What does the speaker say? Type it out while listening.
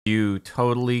You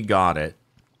totally got it.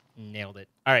 Nailed it.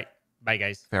 All right. Bye,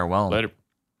 guys. Farewell. Later.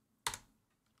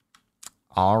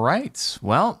 All right.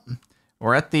 Well,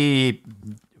 we're at the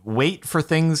wait for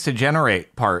things to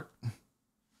generate part. Do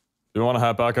you want to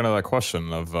hop back into that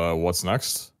question of what's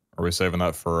next? Are we saving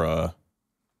that for?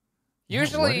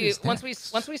 Usually, once we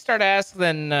start to ask,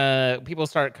 then people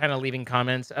start kind of leaving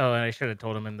comments. Oh, and I should have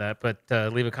told them in that, but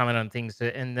leave a comment on things,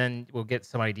 and then we'll get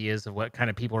some ideas of what kind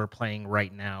of people are playing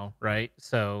right now, right?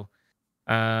 So,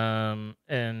 and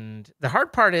the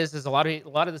hard part is a lot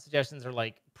of the suggestions are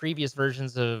like previous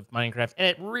versions of Minecraft, and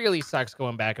it really sucks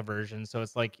going back a version. So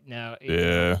it's like now,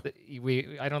 Yeah,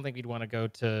 I don't think we'd want to go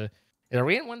to. Are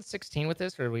we in 116 with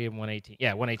this, or are we in 118?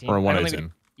 Yeah, 118. or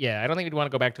 118. I don't think we'd want to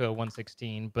go back to a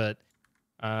 116, but.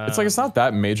 It's like it's not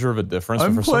that major of a difference.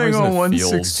 I'm but for playing some reason on it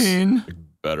feels 116. like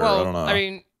better. Well, I don't know. I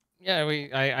mean, yeah,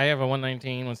 I have a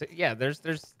 119. Yeah, there's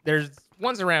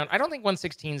ones around. I don't think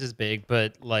 116 is as big,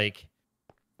 but like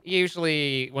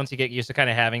usually once you get used to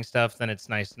kind of having stuff, then it's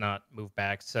nice to not move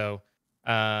back. So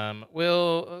I'll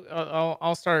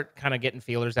start kind of getting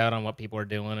feelers out on what people are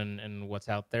doing and what's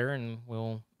out there, and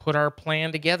we'll put our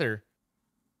plan together.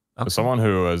 Okay. As someone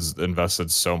who has invested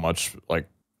so much like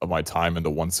of my time into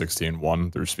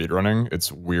 116.1 through speedrunning,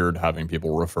 it's weird having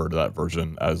people refer to that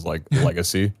version as like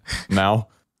legacy. Now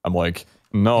I'm like,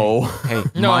 no, Hey,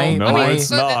 No, it's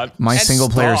not. My single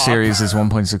player Stop. series is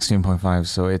 1.16.5,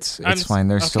 so it's fine.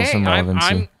 There's still some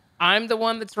relevancy. I'm the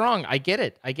one that's wrong. I get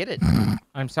it.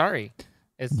 I'm sorry.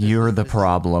 You're the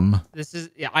problem. This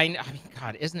is I mean,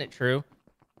 God, isn't it true?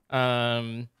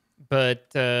 But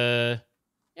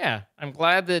yeah, I'm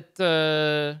glad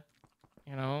that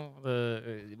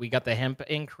we got the hemp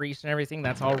increase and everything.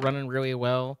 That's all running really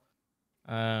well.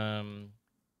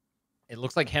 It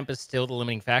looks like hemp is still the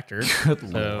limiting factor. Good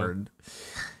lord.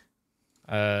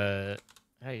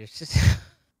 It's just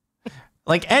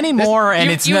like anymore, and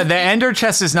the ender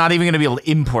chest is not even going to be able to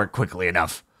import quickly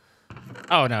enough.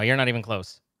 Oh no, you're not even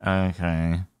close.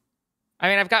 Okay. I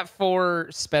mean, I've got 4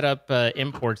 sped up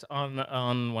imports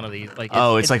on one of these. Like,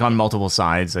 it's like on multiple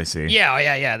sides. I see.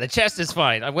 Yeah. The chest is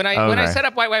fine. When I set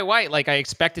up white, like I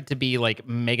expect it to be like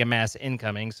mega mass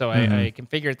incoming, so I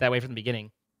configure it that way from the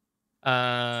beginning.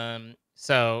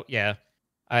 So yeah,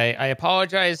 I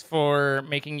apologize for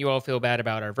making you all feel bad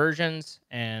about our versions,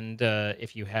 and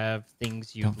if you have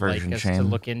things you'd like us to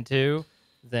look into,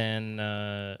 then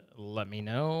let me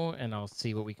know, and I'll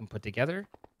see what we can put together.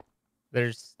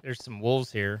 There's some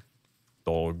wolves here.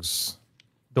 Dogs.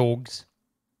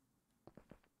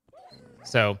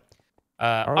 So,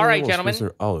 all right,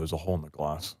 gentlemen. Oh, there's a hole in the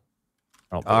glass.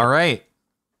 All right.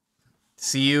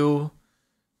 See you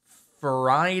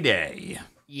Friday.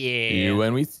 Yeah. You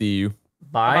and we see you.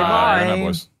 Bye. Good night,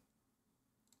 boys.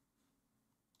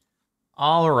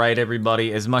 All right,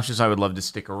 everybody. As much as I would love to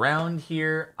stick around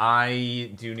here,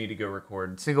 I do need to go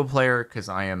record single player because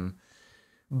I am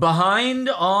behind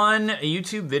on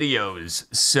YouTube videos.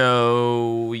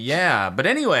 So, yeah. But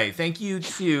anyway, thank you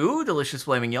to Delicious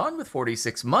Flaming Yawn with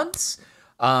 46 months.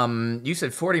 You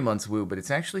said 40 months, Woo, but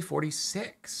it's actually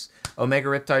 46. Omega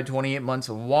Riptide, 28 months.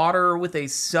 Water with a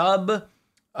sub.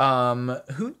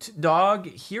 Hoot Dog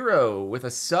Hero with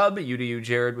a sub. UDU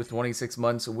Jared with 26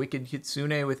 months. Wicked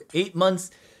Kitsune with 8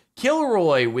 months.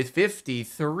 Kilroy with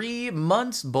 53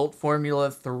 months. Bolt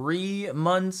Formula 3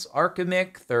 months.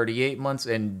 Archimic 38 months.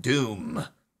 And Doom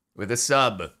with a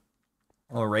sub.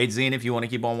 All right, Zine, if you want to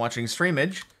keep on watching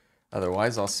Streamage.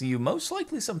 Otherwise, I'll see you most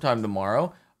likely sometime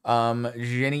tomorrow.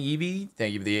 Jenny Evie,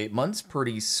 thank you for the 8 months.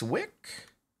 Pretty Swick.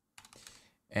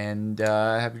 And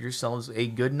have yourselves a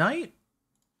good night.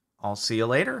 I'll see you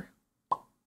later.